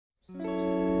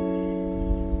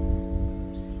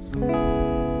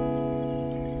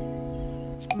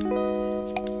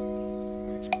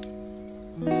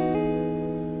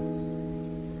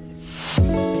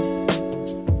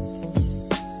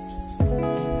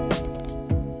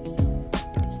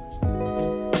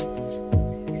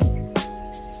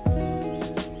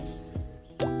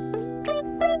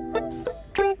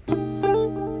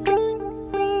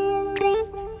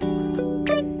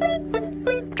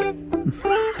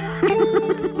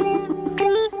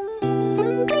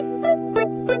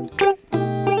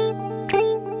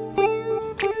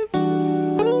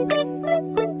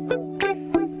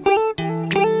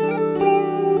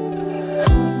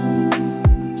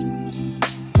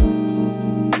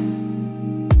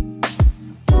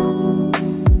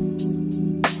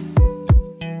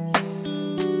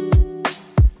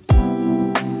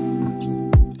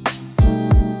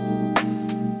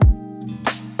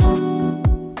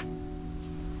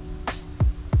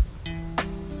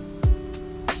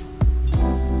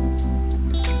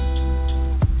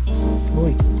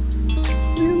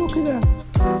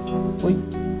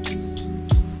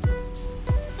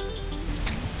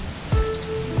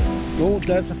Oh,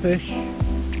 there's a fish.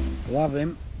 We'll have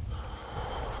him.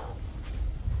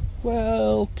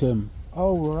 Welcome.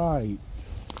 Alright.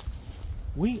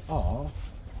 We are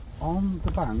on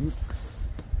the bank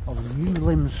of the new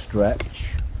lymm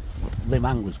stretch, Lymm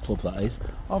Anglers Club that is,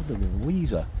 of the River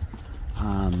Weaver.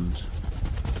 And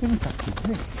we've been catching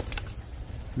fish.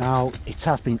 Now, it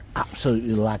has been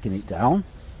absolutely lagging it down,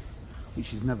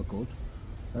 which is never good.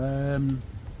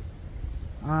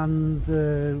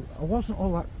 I wasn't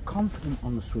all that confident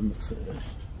on the swim at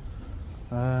first,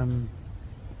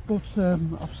 but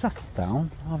I've settled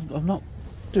down. I'm not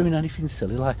doing anything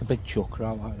silly like a big chucker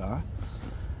out like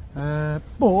that,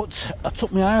 but I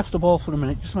took my eye off the ball for a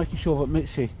minute, just making sure that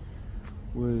Mitzi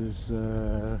was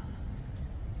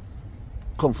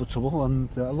comfortable, and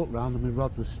I looked round and my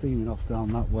rod was steaming off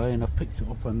down that way, and I picked it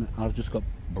up and I've just got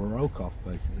broke off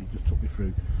basically. It just took me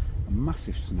through a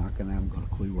massive snag and I haven't got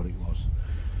a clue what it was.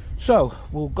 So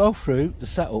we'll go through the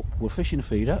setup. We're fishing a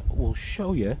feeder. We'll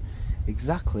show you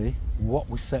exactly what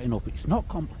we're setting up. It's not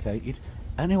complicated,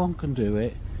 anyone can do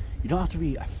it. You don't have to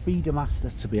be a feeder master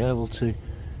to be able to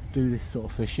do this sort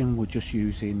of fishing. We're just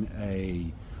using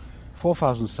a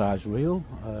 4,000 size reel,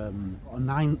 a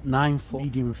 9 foot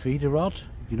medium feeder rod,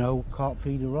 you know, carp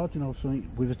feeder rod, you know, something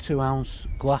with a 2 ounce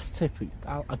glass tip.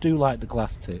 I do like the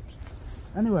glass tips.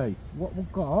 Anyway, what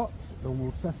we've got, and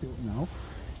we'll set it up now,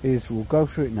 is we'll go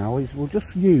through it now, is we'll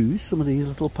just use some of these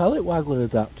little pellet waggler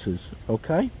adapters,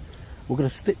 okay? We're going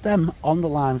to stick them on the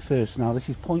line first. Now this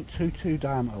is 0.22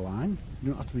 diameter line, you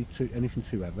don't have to be anything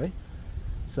too heavy.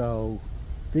 So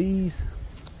these,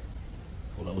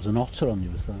 well, that was an otter on the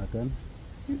other side then.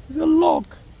 It's a log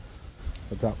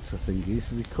adapter thingies.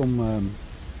 They come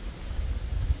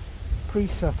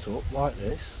pre-set up like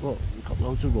this. Look, you've got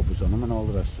loads of rubbers on them and all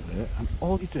the rest of it, and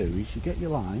all you do is you get your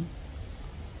line,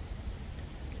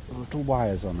 little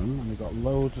wires on them, and they've got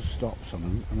loads of stops on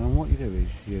them, and then what you do is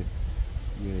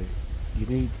you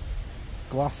need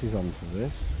glasses on for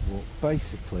this. Well,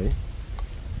 basically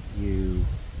you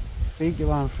feed your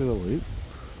line through a loop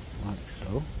like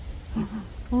so.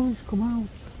 Oh, it's come out.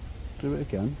 Do it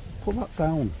again. Put that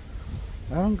down.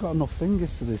 I haven't got enough fingers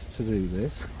to do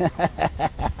this.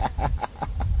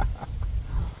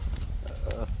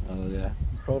 Oh yeah,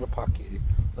 throw the packet,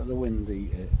 let the wind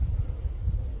eat it.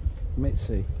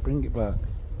 Mitzi, bring it back.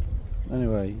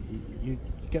 Anyway, you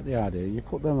get the idea. You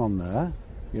put them on there,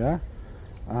 yeah,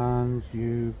 and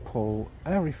you pull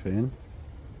everything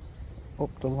up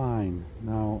the line.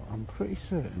 Now I'm pretty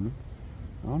certain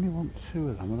I only want 2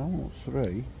 of them, I don't want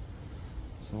 3.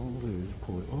 So all I'll do is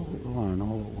pull it all up the line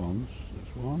all at once.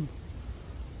 There's 1,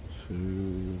 2,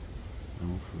 and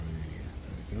 3.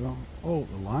 There we go. All up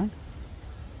the line,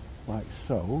 like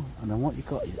so. And then what you've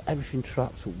got is everything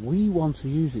trapped. So we want to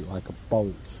use it like a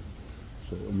bolt,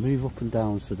 so it'll move up and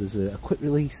down. So there's a quick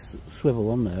release swivel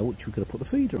on there, which we're going to put the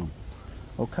feeder on.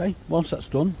 Okay, once that's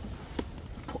done,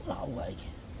 put that away.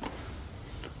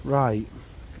 Right,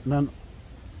 and then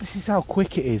this is how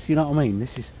quick it is, you know what I mean?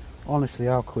 This is honestly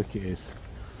how quick it is.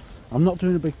 I'm not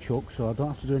doing a big chuck, so I don't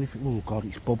have to do anything. Oh god,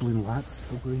 it's bubbling like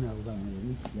bubbling out down here. I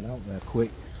need to get out there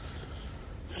quick.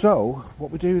 So what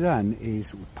we do then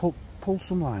is we pull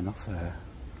some line off there.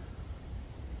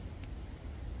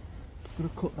 I'm going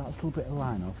to cut that little bit of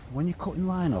line off. When you're cutting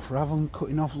line off, rather than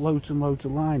cutting off loads and loads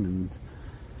of line, and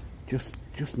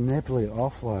just nibble it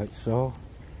off like so.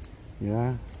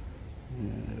 Yeah,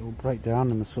 it'll break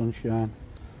down in the sunshine.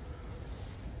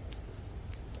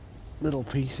 Little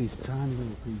pieces, tiny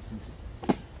little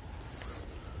pieces.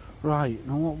 Right,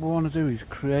 now what we want to do is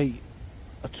create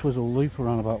a twizzle loop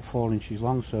around about 4 inches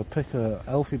long, so pick a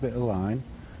healthy bit of line,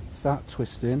 start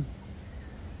twisting,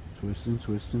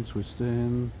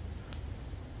 twisting,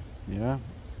 yeah,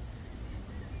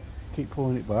 keep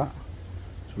pulling it back,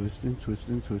 twisting,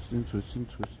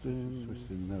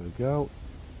 there we go,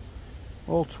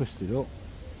 all twisted up.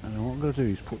 And then what I'm going to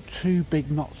do is put 2 big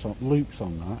knots on, loops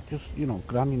on that, just, you know,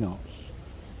 granny knots.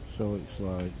 So it's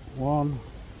like 1,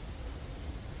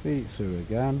 feed it through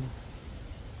again,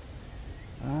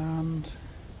 and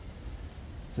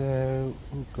there,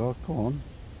 oh god, come on,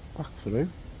 back through,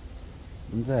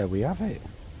 and there we have it.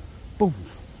 Boom!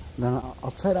 And then I'll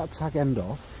take that tag end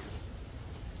off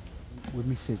with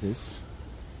my scissors.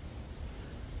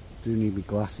 Do need my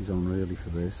glasses on really for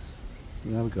this.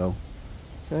 There we go.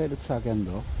 Take the tag end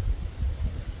off.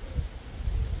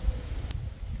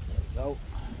 There we go.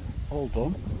 All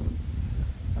done.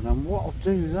 And then what I'll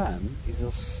do then is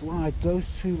I'll slide those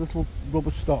 2 little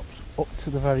rubber stops up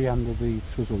to the very end of the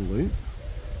twizzle loop,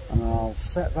 and I'll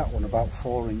set that one about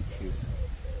 4 inches,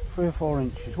 3 or 4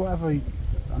 inches, whatever,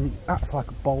 and it acts like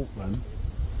a bolt then.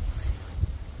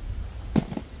 What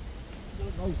I'm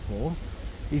going to go for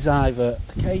is either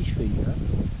a cage feeder,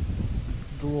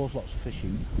 draws lots of fish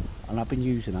in, and I've been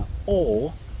using that,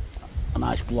 or a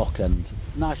nice block end,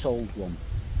 nice old one.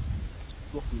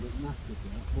 Looking a bit nasty,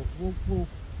 but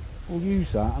we'll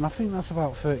use that, and I think that's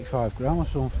about 35 gram or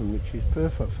something, which is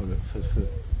perfect for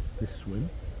this swim.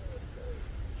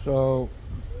 So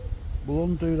we'll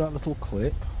undo that little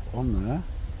clip on there.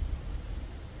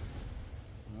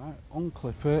 Right,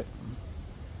 unclip it.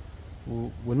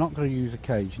 We're not going to use a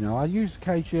cage now. I used the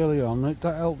cage early on.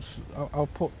 That helps. I'll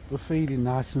put the feed in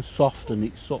nice and soft, and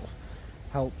it sort of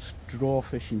helps draw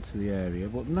fish into the area.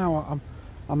 But now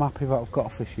I'm happy that I've got a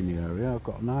fish in the area. I've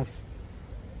got a nice,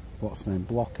 what's the name,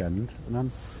 block end, and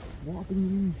then what I've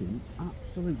been using,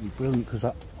 absolutely brilliant, because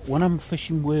when I'm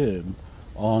fishing worm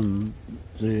on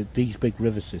these big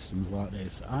river systems like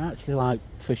this, I actually like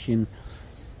fishing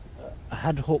a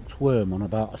head hooked worm on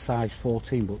about a size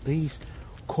 14, but these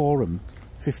Corum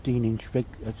 15-inch big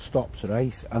stops are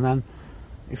ace. And then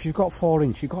if you've got 4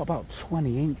 inch, you've got about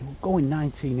 20 inch, going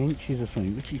 19 inches or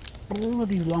something, which is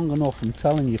bloody long enough, I'm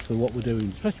telling you, for what we're doing,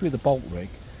 especially with the bolt rig.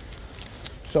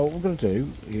 So what we're going to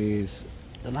do is,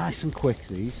 they're nice and quick,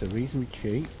 these are reasonably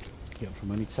cheap, get them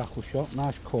from any tackle shop,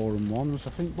 nice Corum ones. I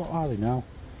think, what are they now?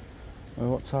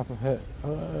 What type of hit?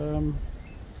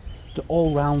 The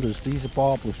all-rounders. These are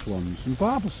barbless ones, and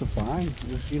barbless are fine,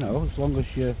 you know, as long as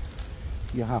you're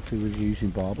happy with using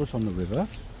barbless on the river.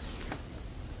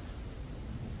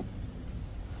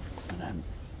 And then,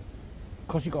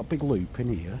 because you've got a big loop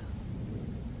in here,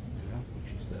 yeah,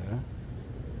 which is there,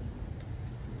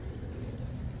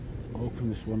 open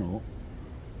this one up.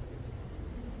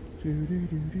 There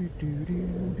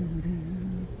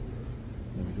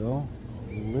we go.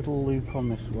 A little loop on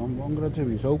this one. What I'm going to do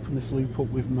is open this loop up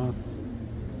with my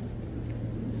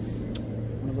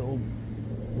little,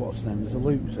 what's then, there's a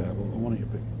loop there, but I want it a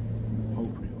bit,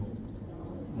 open it up.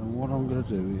 And what I'm going to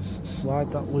do is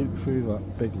slide that loop through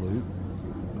that big loop.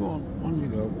 Go on you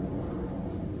go.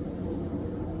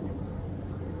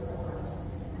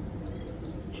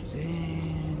 She's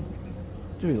in.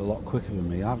 Doing it a lot quicker than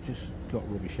me. I've just got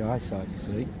rubbish eyesight, you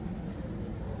see.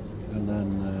 And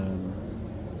then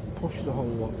push the whole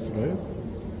lot through.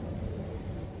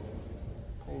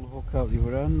 Pull the hook out the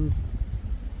other end.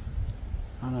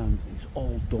 And then it's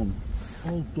all done.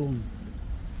 All done.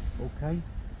 Okay?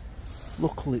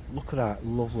 Look at that,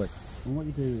 lovely. And what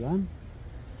you do then,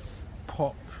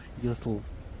 pop your little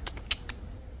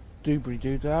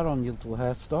doobly-doo there on your little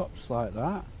hair stops like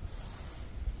that.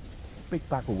 Big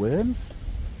bag of worms.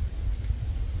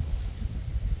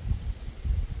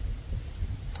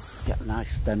 Get a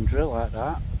nice dendril like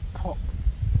that. Pop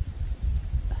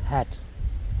head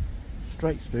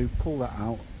straight through, pull that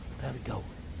out. There we go.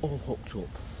 All hooked up.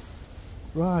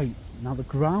 Right, now the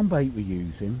ground bait we're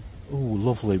using, oh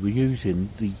lovely, we're using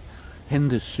the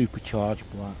Hinders Supercharged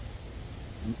Black.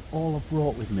 And all I've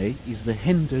brought with me is the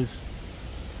Hinders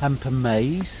Hemp and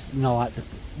Maize, you know, like the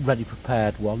ready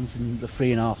prepared ones in the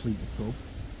 3.5 litre tub.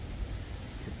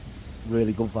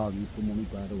 Really good value for money,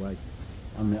 by the way.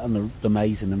 And the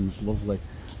maize in them is lovely.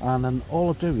 And then all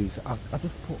I do is I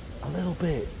just put a little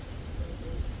bit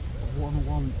of what I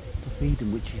want for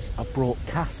feeding, which is I brought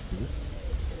casters,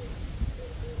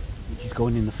 which is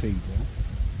going in the feeder.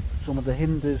 Some of the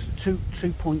Hinders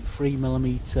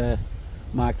 2.3mm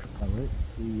micro pellets,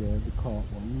 the cork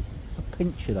ones. A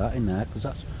pinch of that in there, because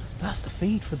that's the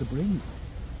feed for the bream.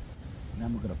 And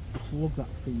then we're going to plug that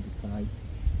feeder tight,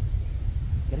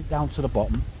 get it down to the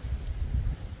bottom.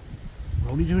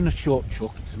 We're only doing a short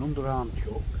chuck, it's an underarm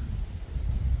chuck.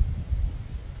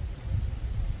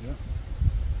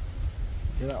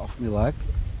 Get that off my leg.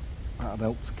 That'd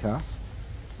help to cast.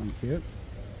 Thank you.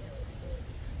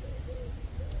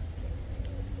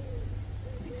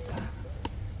 What's that?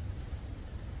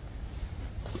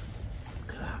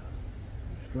 Look at that.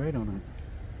 Straight on it.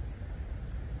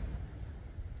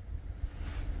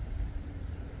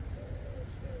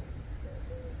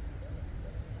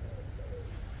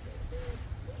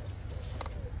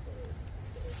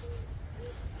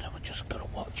 Now we're just gonna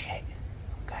watch it.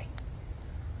 Okay.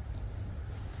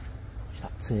 Watch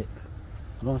that tip.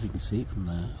 I don't know if you can see it from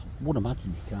there. I would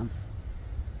imagine you can.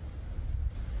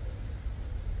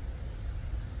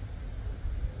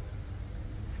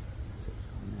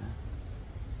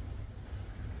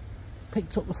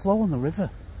 Picked up the flow on the river.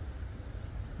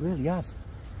 It really has.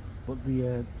 But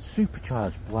the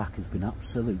supercharged black has been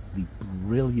absolutely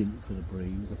brilliant for the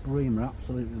bream. The bream are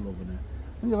absolutely loving it.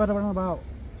 I think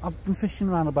I've been fishing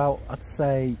around about, I'd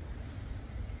say,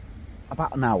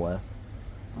 about an hour.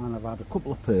 And I've had a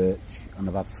couple of perch and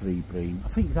I've had 3 bream. I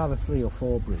think it's either 3 or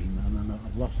 4 bream and then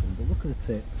I've lost them. But look at the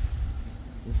tip.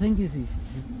 The thing is you've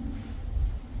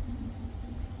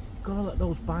got to let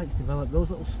those bites develop.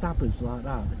 Those little stabbers like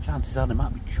that, the chances are they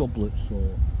might be chublets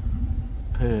or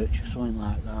perch or something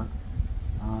like that.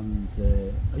 And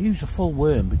I use a full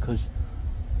worm because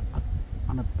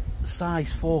on a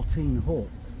size 14 hook,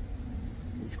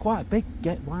 it's quite a big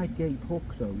wide gape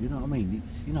hook though, you know what I mean?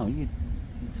 It's, you know,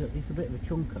 it's a bit of a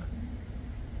chunker,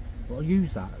 but I'll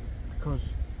use that because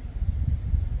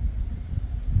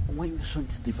I'm waiting for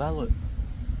something to develop.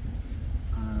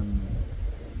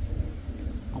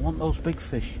 I want those big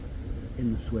fish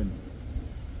in the swim,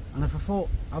 and if I thought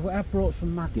I've brought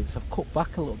some maggots, I've cut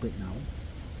back a little bit now.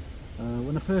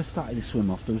 When I first started the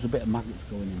swim off, there was a bit of maggots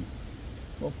going in,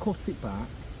 but I've cut it back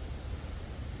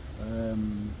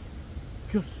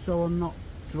just so I'm not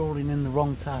drawing in the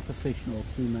wrong type of fish or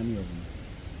too many of them.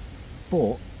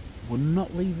 But we're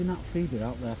not leaving that feeder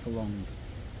out there for long.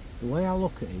 The way I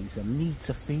look at it is I need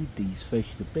to feed these fish,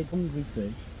 the big hungry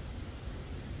fish.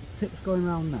 The tip's going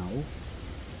round now.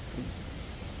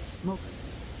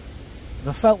 If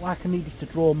I felt like I needed to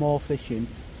draw more fish in,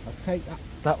 I'd take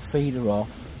that feeder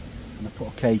off and I put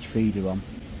a cage feeder on.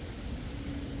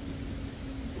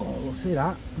 Oh, look, see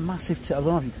that? Massive tip, I don't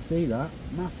know if you can see that.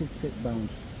 Massive tip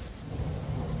bounce.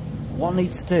 What I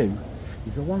need to do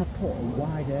is I want to put a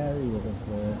wide area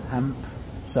of hemp,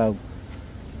 so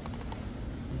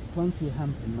there's plenty of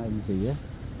hemp in maize here.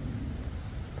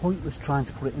 Pointless trying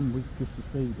to put it in with just the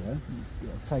feeder,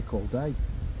 it'll take all day.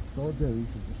 So all I'll do is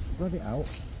just spread it out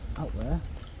there,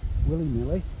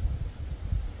 willy-nilly,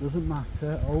 doesn't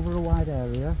matter, over a wide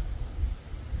area.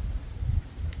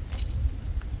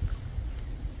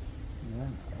 Yeah,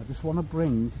 I just want to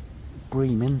bring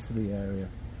bream into the area.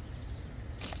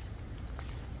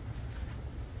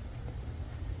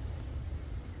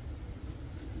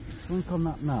 Think on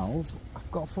that now.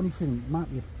 I've got a funny feeling it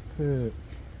might be a perch.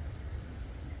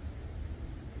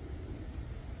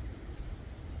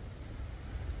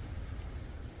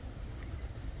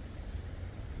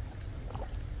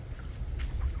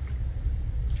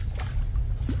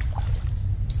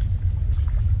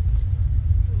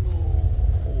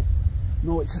 Oh,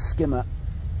 no, it's a skimmer.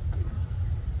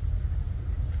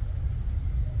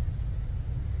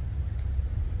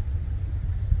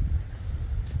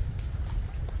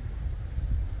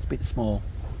 Bit small,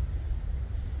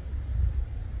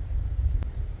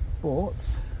 but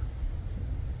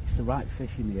it's the right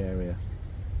fish in the area.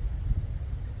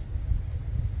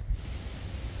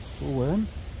 Full worm,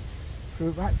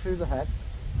 right through the head,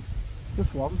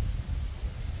 just once,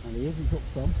 and he isn't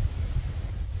hooked on.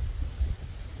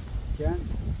 Again,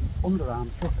 underarm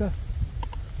chucker,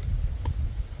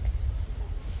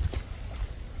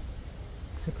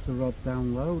 tip the rod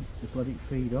down low, just let it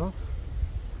feed off.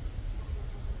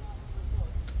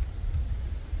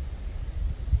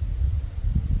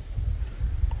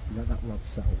 Let that rod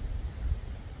settle.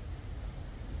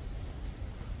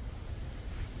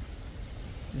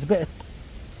 There's a bit of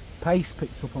pace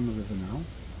picked up on the river now.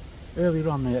 Earlier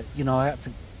on, you know, I had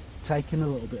to take in a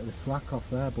little bit of the slack off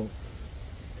there, but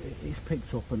it's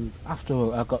picked up, and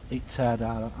after I got it teared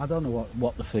out, I don't know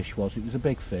what the fish was. It was a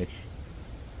big fish.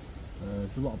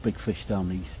 There's a lot of big fish down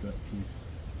these stretches.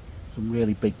 Some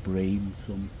really big bream,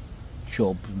 some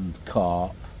chub and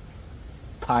carp,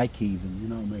 pike even, you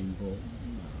know what I mean, but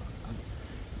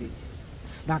it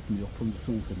snagged me up under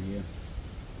something here.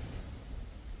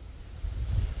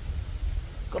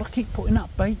 Got to keep putting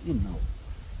that bait in though.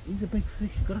 He's a big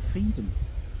fish, you've got to feed him.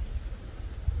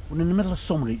 When in the middle of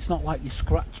summer, it's not like you're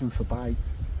scratching for bites.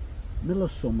 Middle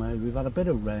of summer, we've had a bit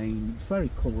of rain, it's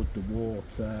very coloured, the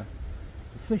water.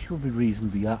 The fish will be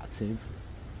reasonably active.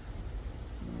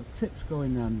 Tips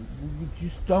going on, we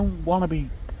just don't want to be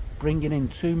bringing in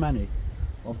too many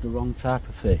of the wrong type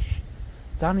of fish.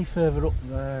 Danny further up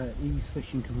there, he's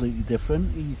fishing completely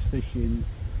different. He's fishing,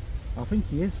 I think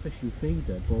he is fishing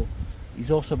feeder, but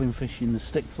he's also been fishing the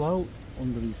stick float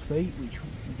under his feet, which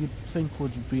you'd think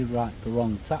would be the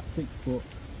wrong tactic, but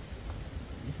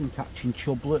he's been catching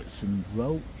chublets and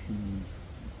roach and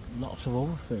lots of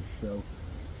other fish. So,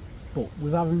 but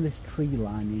with having this tree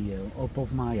line here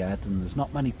above my head, and there's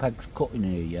not many pegs cut in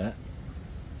here yet,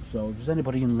 so if there's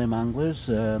anybody in Lymm anglers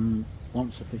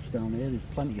wants to fish down here, there's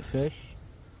plenty of fish.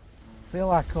 I feel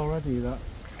like already that's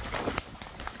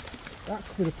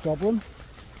a bit of a problem.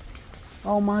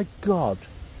 Oh my god,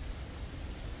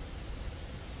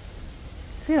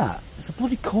 see that? It's a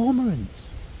bloody cormorant.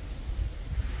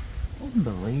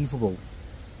 Unbelievable.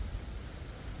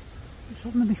 It's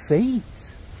under my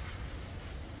feet.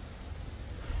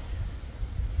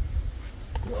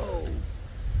 Whoa.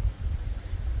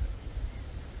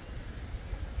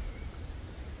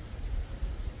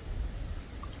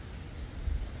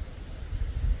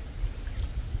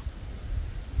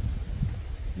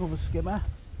 Another skimmer.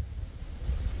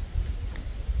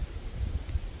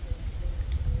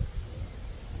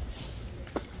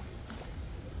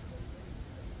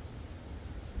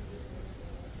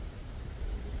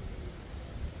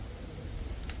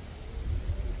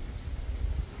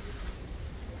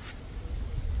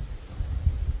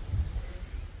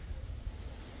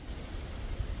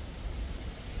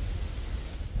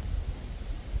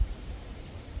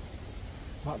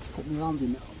 About to put my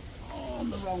landing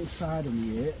on the wrong side of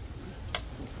me here,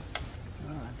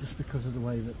 just because of the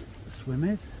way that the swim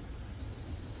is.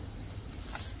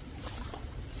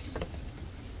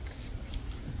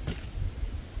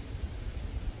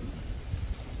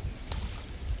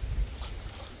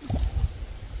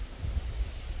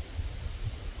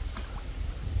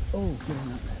 Oh, get in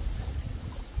that net.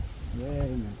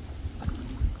 Very nice.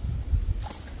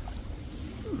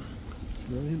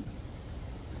 Brilliant.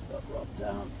 That rod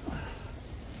down.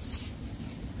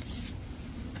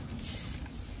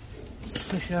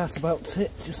 Fish ass about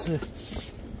tit just to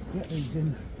get these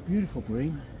in. Beautiful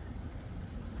bream.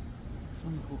 So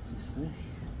I'm going to hook this fish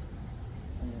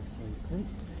ASAP.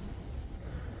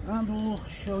 And we'll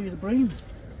show you the bream.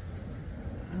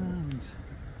 And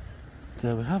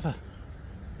there we have her.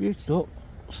 Beauty duck.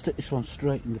 Stick this one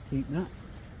straight in the keep net.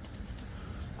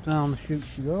 Down the chute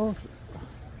she goes.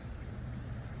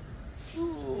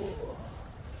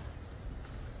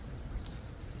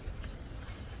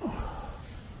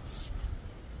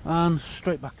 And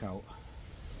straight back out.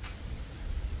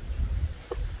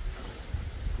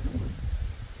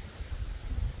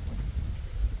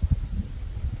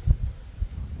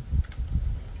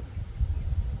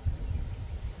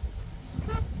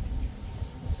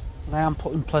 And I am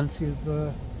putting plenty of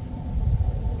that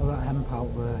hemp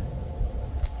out there.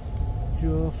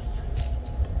 Just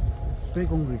big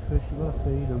hungry fish, you've got to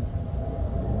feed them.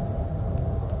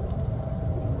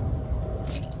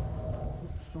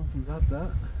 Something's had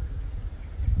that.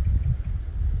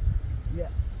 Yeah,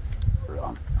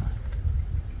 wrong.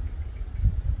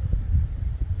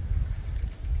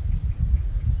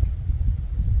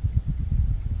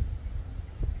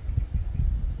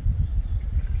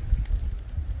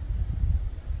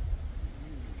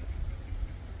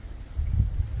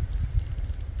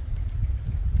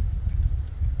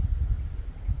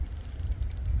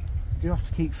 You have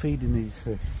to keep feeding these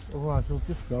fish, otherwise they'll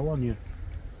just go on you.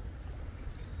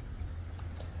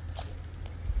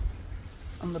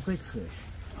 And the big fish.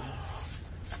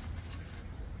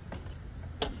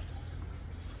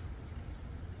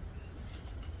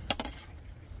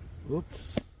 Oops,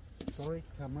 sorry,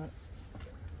 camera.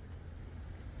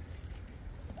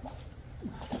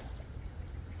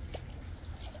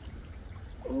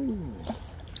 Ooh.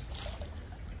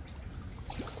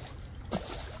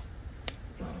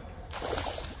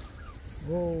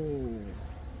 Whoa.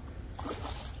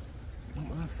 Not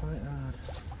gonna fight hard.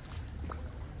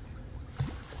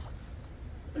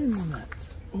 In the net.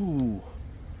 Ooh.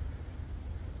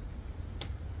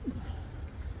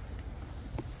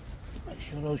 Make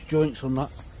sure those joints on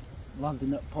that landing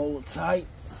net pole are tight.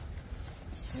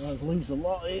 Otherwise lose a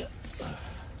lot here. There's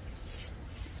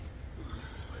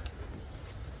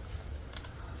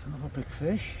another big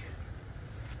fish.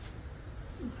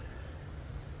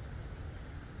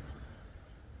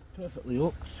 Perfectly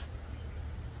hooked.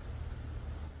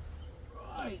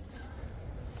 Right.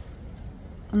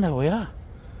 And there we are.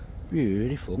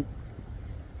 Beautiful.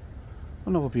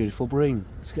 Another beautiful bream.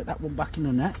 Let's get that one back in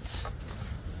the net.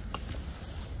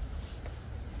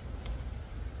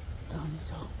 Down you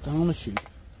go. Down the chute.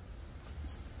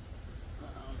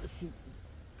 Down the chute.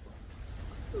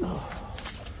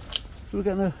 So we're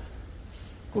getting a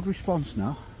good response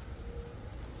now.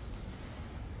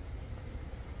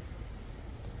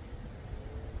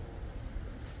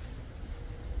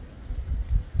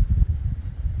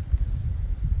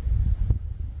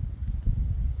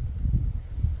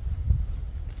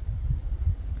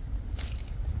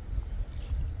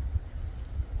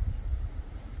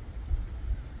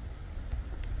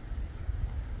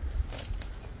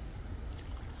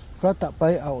 Spread that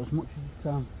bait out as much as you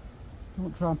can.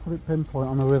 Don't try and put it pinpoint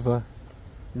on a river.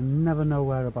 You'll never know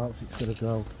whereabouts it's going to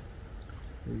go.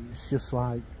 It's just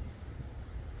like,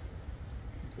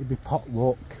 it'd be pot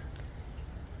luck.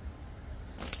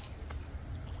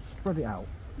 Spread it out.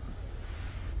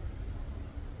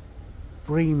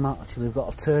 Bream actually have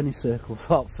got a turning circle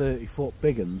about 30 foot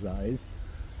big uns, that is.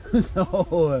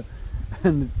 So,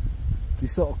 and they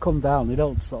sort of come down, they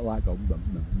don't sort of like go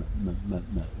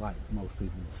like most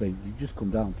people think. You just come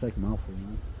down, take them out for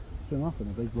them, swim off in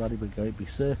a big bloody big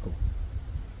circle.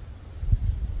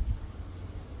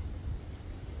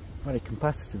 Very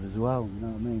competitive as well, you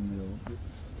know what I mean? They'll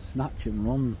snatch and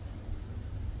run.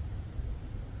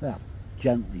 Yeah,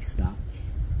 gently snatch.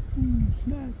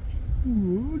 Snatch.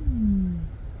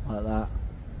 Like that.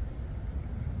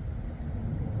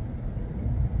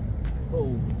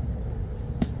 Oh.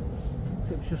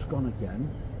 It's just gone again.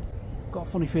 Got a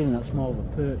funny feeling that's more of a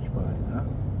perch bite there.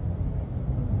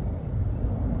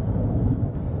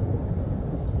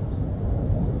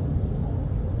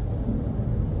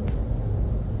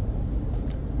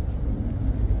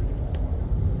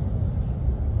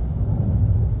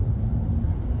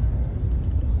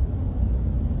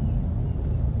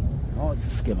 Oh, it's a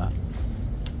skimmer.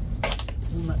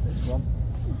 We'll net this one.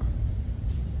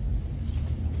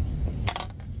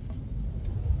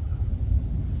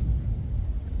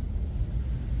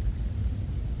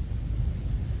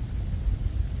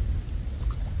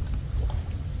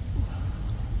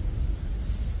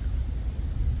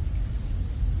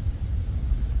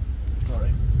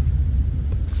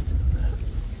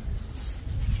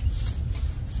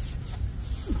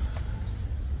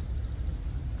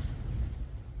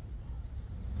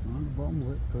 Bottom of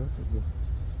it perfectly.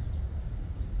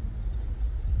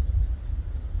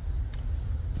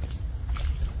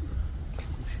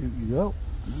 Shoot you go.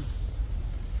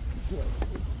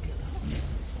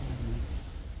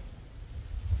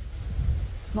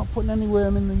 Not putting any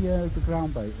worm in the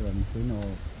ground bait or anything, or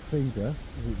feeder,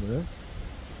 as it were.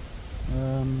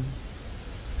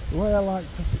 The way I like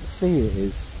to see it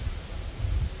is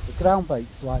the ground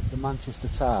bait's like the Manchester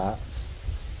tarts.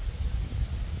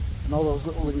 And all those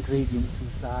little ingredients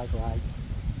inside, like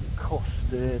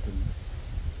custard, and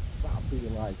that'll be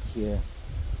like your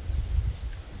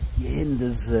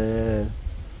Hinder's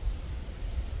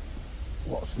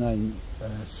what's name,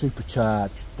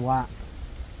 supercharged black,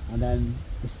 and then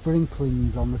the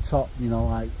sprinklings on the top, you know,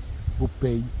 like would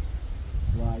be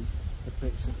like the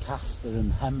bits of castor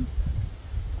and hemp,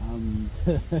 and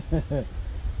the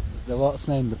what's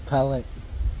name, the pellet,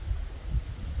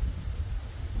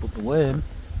 but the worm,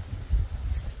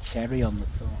 cherry on the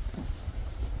top.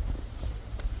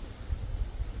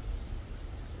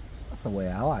 That's the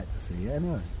way I like to see it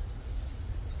anyway.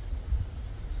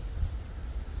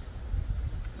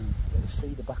 And get his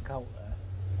feeder back out there.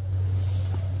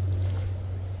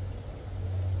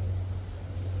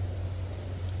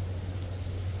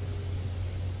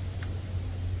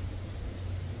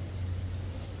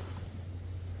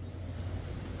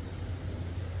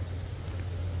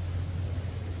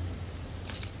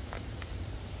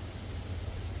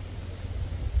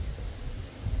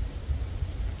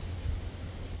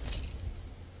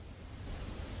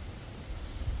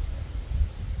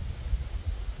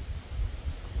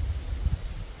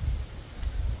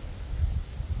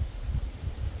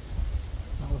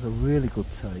 A really good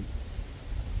take.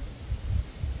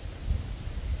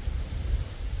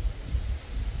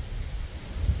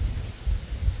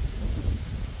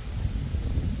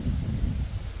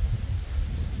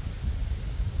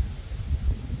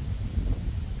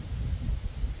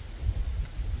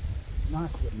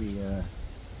 Nice to get me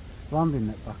landing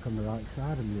net back on the right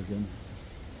side of me again.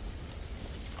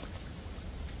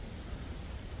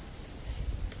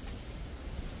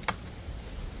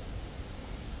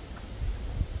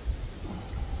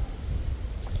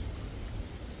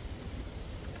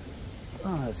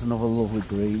 Ah, it's another lovely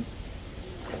bream.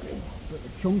 Bit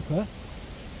of chunker.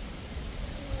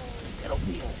 Get up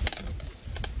here.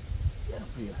 Get up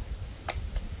here.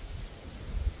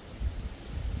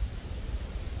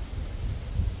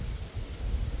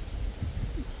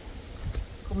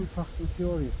 Coming fast and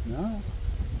furious now.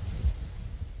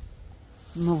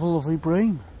 Another lovely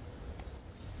bream.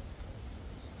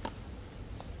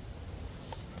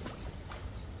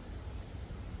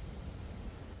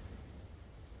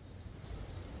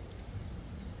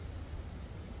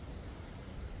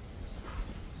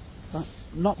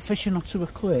 not fishing onto a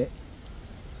clip,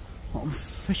 but I'm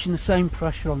fishing the same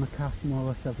pressure on the cast more or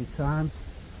less every time.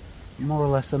 More or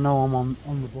less I know I'm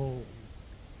on the ball.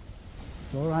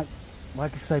 It's alright,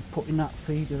 like I say, putting that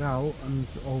feeder out and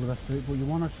all the rest of it, but you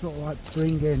want to sort of like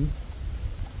bring in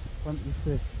plenty of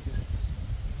fish. There's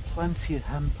plenty of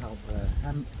hemp out there.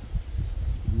 Hemp,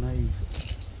 maize,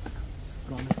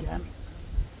 gone again.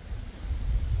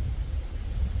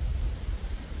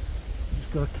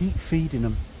 Just got to keep feeding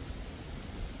them.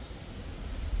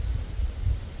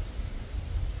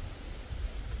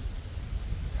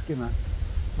 Skimmer,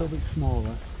 a little bit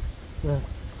smaller. There.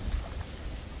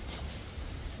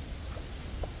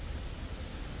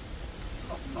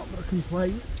 I'm not going to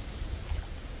complain.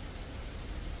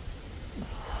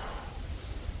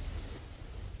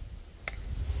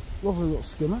 Lovely little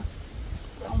skimmer.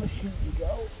 Down the chute you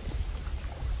go.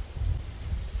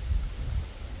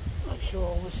 Make sure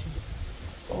all this is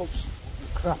all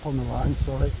crap on the line,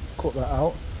 sorry, cut that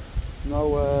out.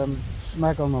 No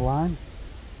snag on the line.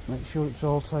 Make sure it's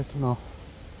all taken off.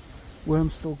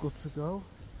 Worm's still good to go.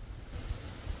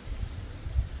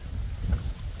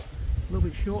 A little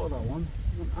bit short of that one.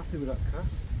 I'm happy with that cast.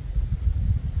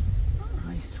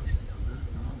 Nice twisted on that.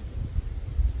 No.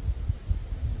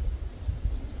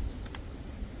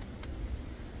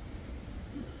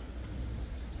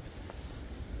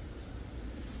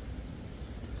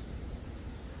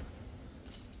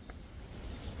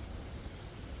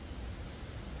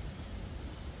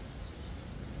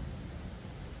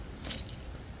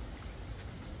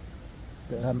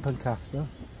 Bit of hemp and caster.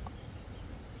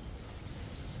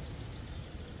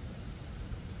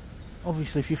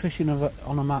 Obviously if you're fishing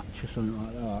on a match or something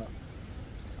like that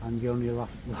and you're only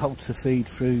allowed to feed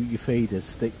through your feeders,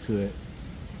 stick to it.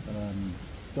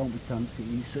 Don't be tempted.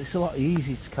 It's a lot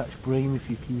easier to catch bream if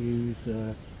you can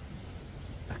use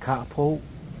a catapult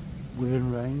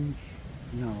within range.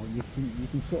 You know, you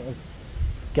can sort of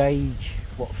gauge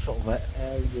what sort of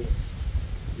area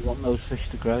you want those fish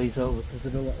to graze over, because they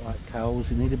don't look like cows.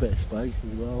 You need a bit of space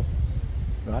as well.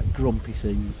 Right, grumpy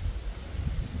things.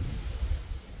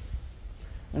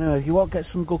 Anyway, if you want to get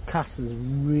some good casters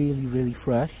really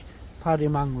fresh, Paddy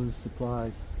Angling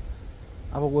Supplies.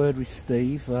 Have a word with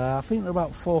Steve. I think they're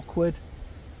about £4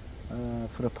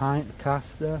 for a pint of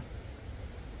caster.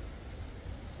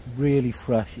 Really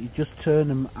fresh. He just turned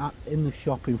them in the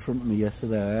shop in front of me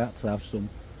yesterday. I had to have some,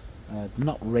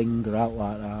 not ringed or out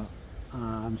like that.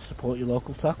 And support your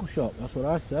local tackle shop, that's what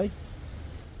I say.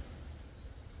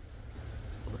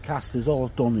 The casters, all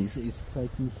I've done is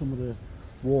taken some of the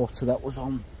water that was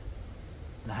on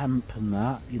the hemp and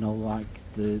that, you know, like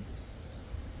the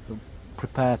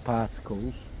prepared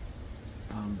particles,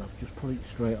 and I've just put it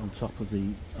straight on top of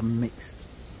and mixed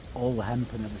all the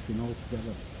hemp and everything all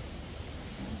together.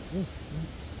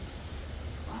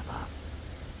 Like that.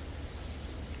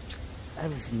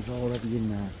 Everything's already in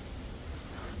there.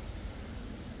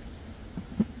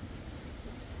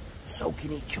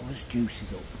 Soaking each other's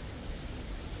juices up.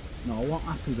 No, I wasn't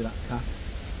happy with that cast.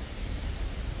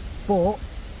 But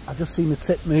I just seen the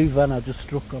tip move and I just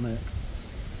struck on it.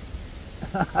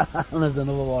 And there's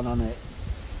another one on it.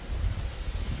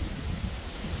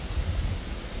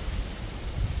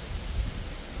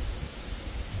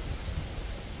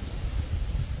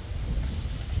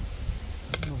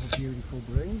 Another beautiful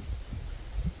bream.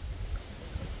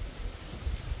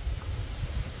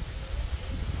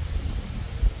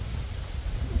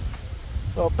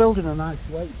 So I'm building a nice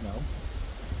weight now.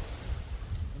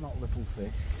 They're not little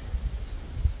fish.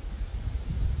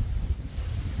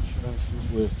 Sure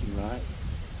everything's working right.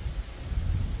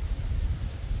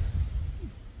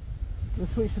 We'll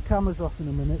switch the cameras off in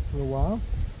a minute for a while,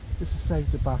 just to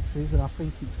save the batteries, and I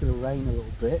think it's going to rain a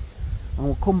little bit. And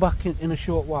we'll come back in a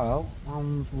short while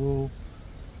and we'll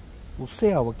see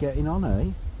how we're getting on,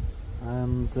 eh?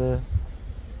 And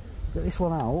get this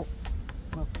one out.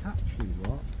 I'll catch you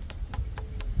lot.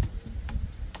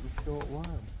 Short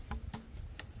while.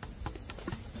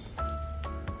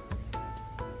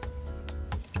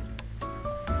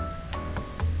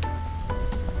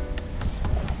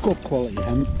 Good quality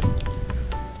hemp,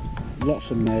 lots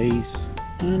of maize,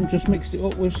 and just mixed it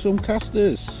up with some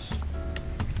casters.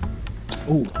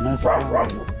 Oh, and there's a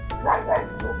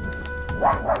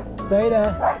stay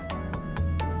there.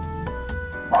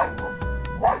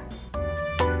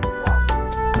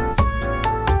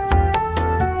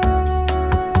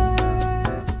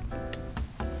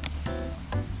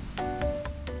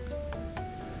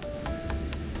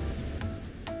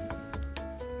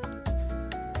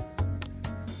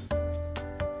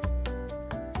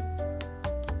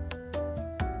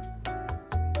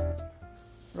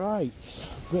 Right,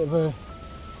 bit of a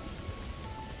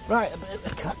Right, a bit of a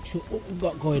catch up what we've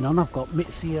got going on. I've got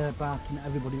Mitzi here barking at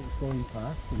everybody that's going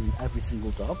past and every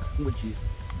single dog, which is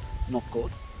not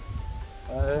good.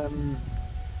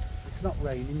 It's not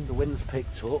raining, the wind's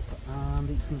picked up and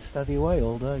it's been steady away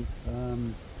all day.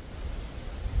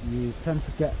 You tend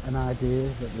to get an idea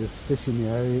that there's fish in the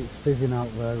area. It's fizzing out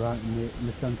there right in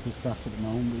the central stack at the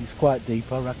moment, but it's quite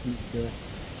deep. I reckon it's a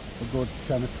good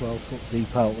 10 or 12 foot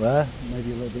deep out there,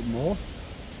 maybe a little bit more.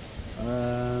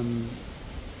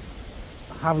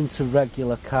 Having to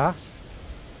regular cast,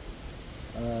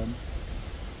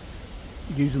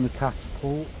 using the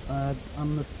catapult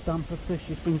and the stamper fish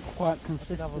has been quite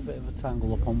consistent. I have a bit of a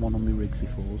tangle up on one of my rigs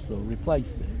before, so I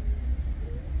replaced it.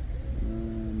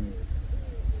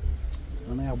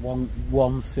 And I had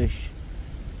one fish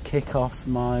kick off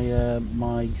my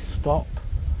my stop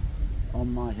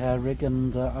on my hair rig,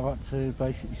 and I've had to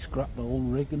basically scrap the whole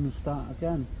rig and start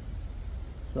again.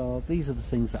 So these are the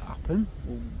things that happen.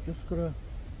 We're just gotta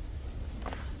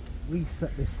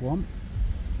reset this one.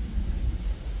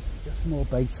 Get some more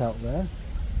bait out there.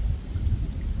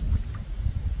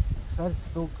 So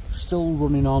it's still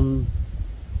running on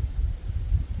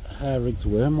hair rigged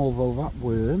worm, although that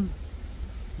worm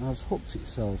has hooked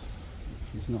itself,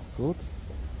 which is not good.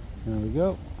 There we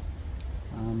go,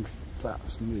 and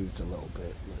that's moved a little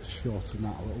bit. Let's shorten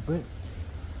that a little bit.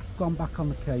 Gone back on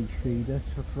the cage feeder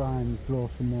to try and draw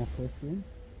some more fish in.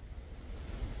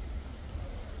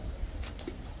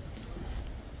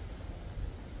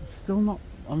 Still not,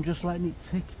 I'm just letting it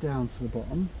tick down to the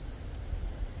bottom.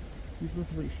 It's a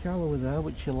little bit shallower there,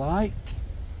 which you like.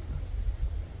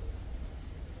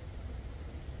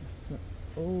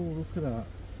 Oh, look at that.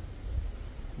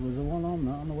 There's a one on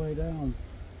that on the way down.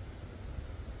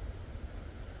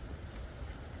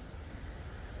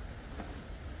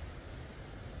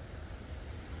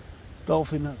 Don't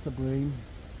think that's a bream.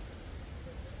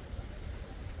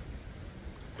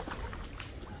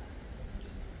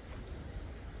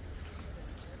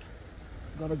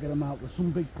 Gotta get them out. There's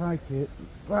some big pike here.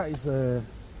 That is a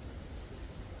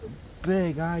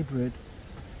big hybrid.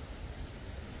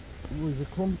 Oh, there's a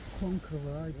clunker of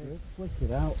a hybrid. Flick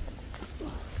it out.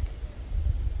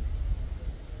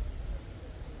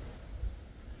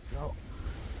 So,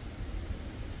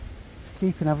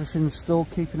 keeping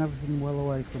everything well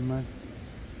away from me.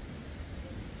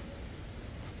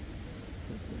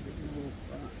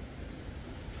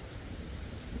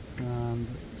 And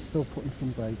still putting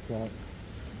some bait out.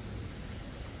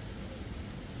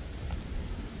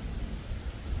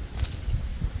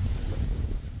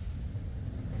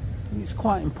 It's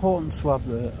quite important to have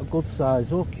a good size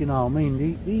hook, you know what I mean.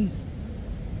 These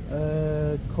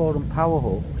core and power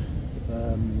hooks,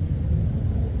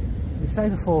 they say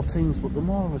the 14s, but they're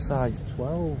more of a size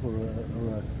 12 or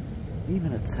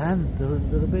even a 10.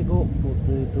 They're a big hook, but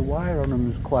the wire on them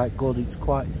is quite good. It's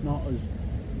not as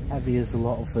heavy as a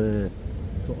lot of sort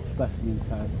of specimen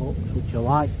type hooks, which I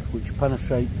like, which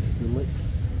penetrates the lips,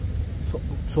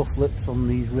 tough lips on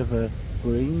these river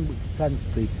bream, which tends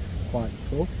to be quite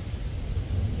tough.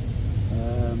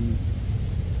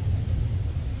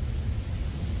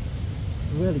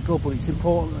 Really good, but it's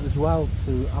important as well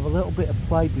to have a little bit of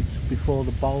play before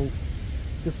the bolt,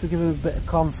 just to give them a bit of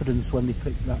confidence when they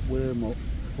pick that worm up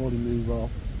before they move off.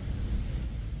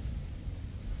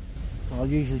 So I'll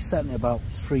usually set it about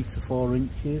 3 to 4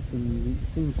 inches, and it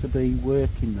seems to be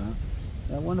working that.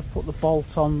 When I put the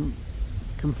bolt on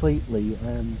completely,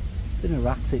 it's been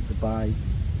erratic, the bite,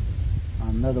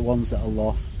 and they're the ones that are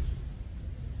lost.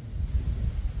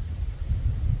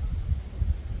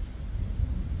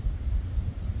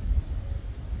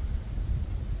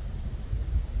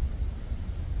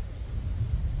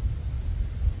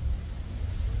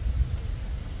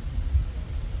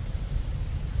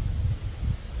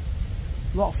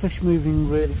 A lot of fish moving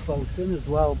really close in as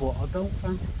well, but I don't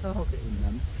fancy targeting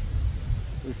them.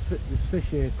 There's fish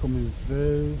here coming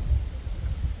through,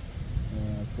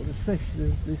 but there's fish,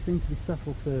 they seem to be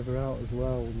settled further out as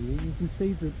well. You can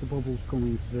see the bubbles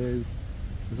coming through.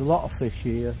 There's a lot of fish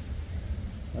here.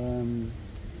 They're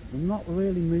not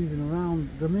really moving around.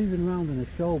 They're moving around in a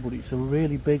shoal, but it's a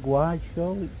really big wide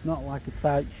shoal. It's not like a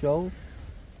tight shoal.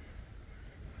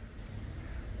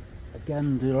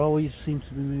 Again, they always seem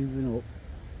to be moving up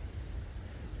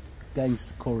against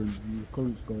the current, and the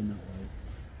current's going that way.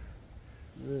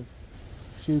 There's a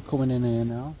few coming in here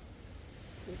now.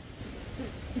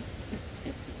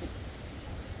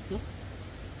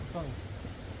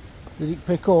 Did it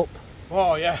pick up?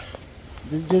 Oh yeah.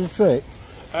 Did it do the trick?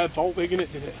 Bolt rigging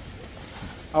it, did it?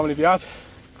 How many have you had?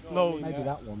 No. Maybe yeah.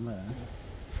 That one there.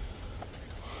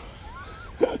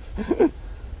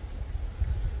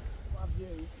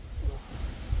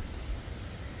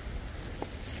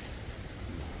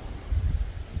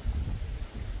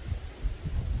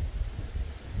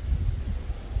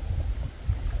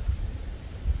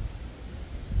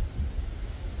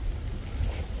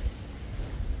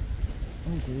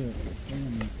 Oh dear,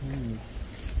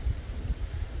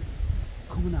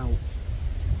 coming out.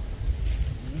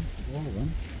 Yeah, all of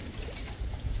them.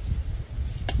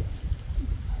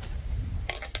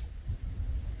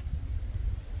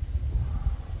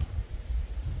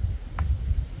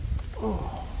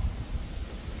 Oh.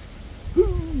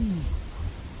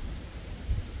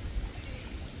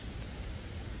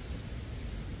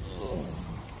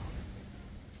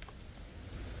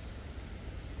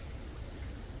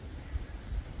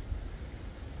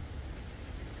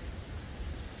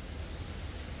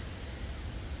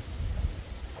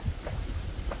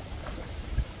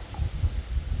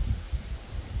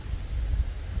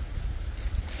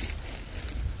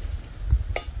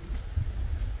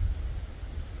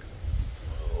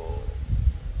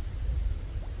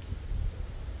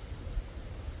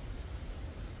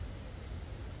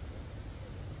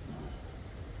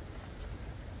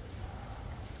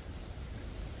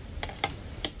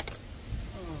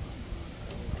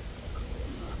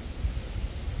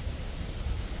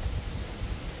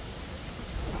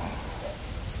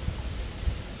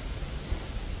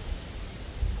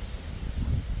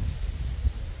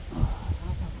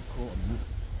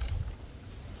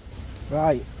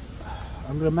 Right,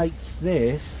 I'm going to make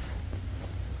this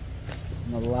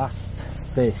my last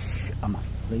fish, I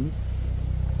think.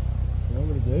 What I'm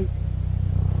going to do,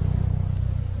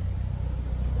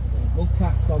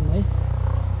 overcast on this,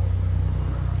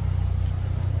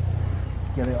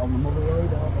 get it on the mother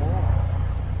load out there.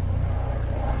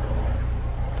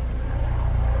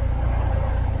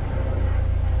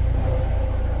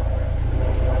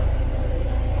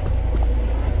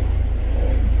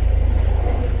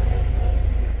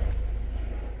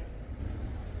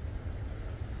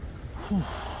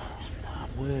 It's been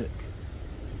hard work.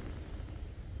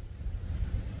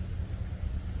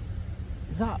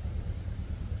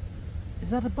 Is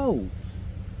that a boat? You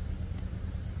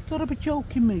gotta be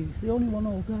joking me, it's the only one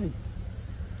all day.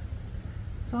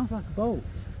 Sounds like a boat.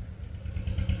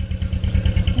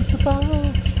 It's a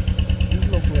boat.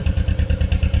 It's lovely.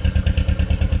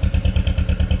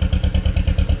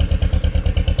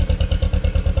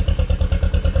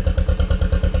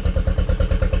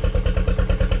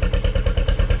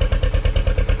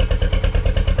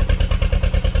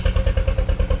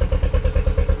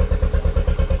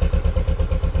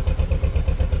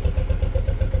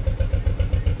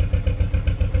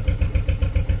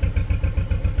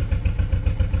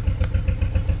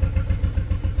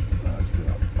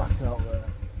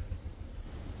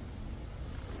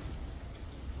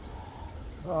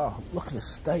 Oh, look at the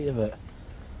state of it.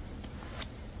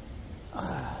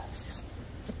 It's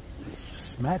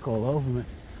just smack all over me.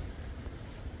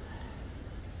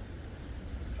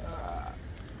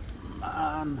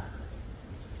 Man.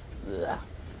 Ugh.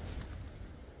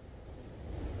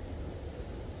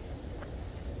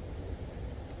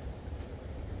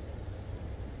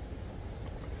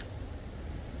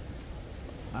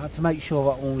 I had to make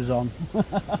sure that one was on.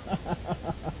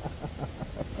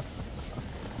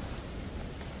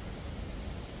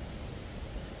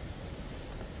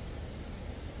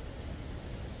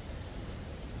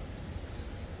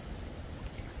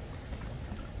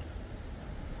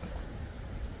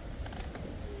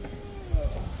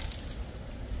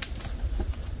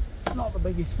 Not the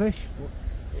biggest fish, but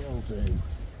it'll do.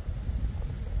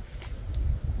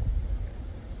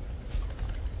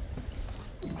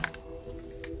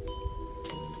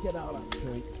 Get out of that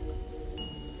tree.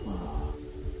 Oh,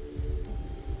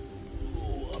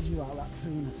 I'll be out of that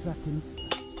tree in a second.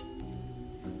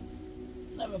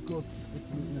 Never good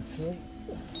sticking in a tree.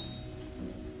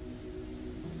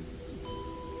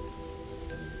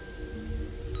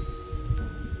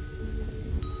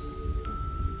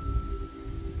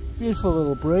 Beautiful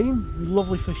little bream,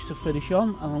 lovely fish to finish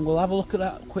on, and we'll have a look at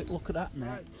that, quick look at that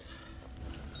next.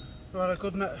 Right, a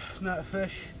good net of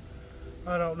fish.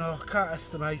 I don't know, can't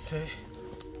estimate it.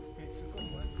 It's a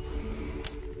good one.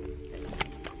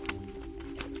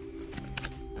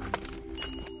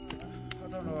 I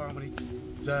don't know how many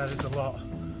there is, a lot.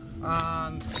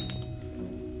 And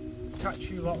catch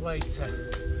you lot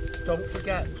later. Don't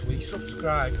forget, please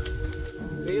subscribe.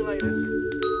 See you later.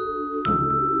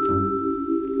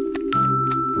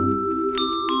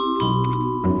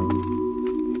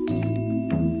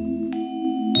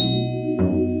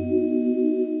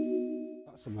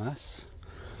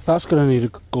 That's going to need a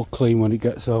good clean when it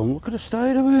gets home. Look at the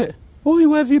state of it. Oi,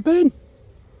 where have you been?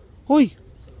 Oi,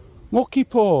 mucky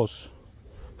paws.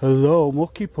 Hello,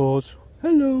 mucky paws.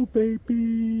 Hello,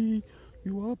 baby.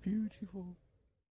 You are beautiful.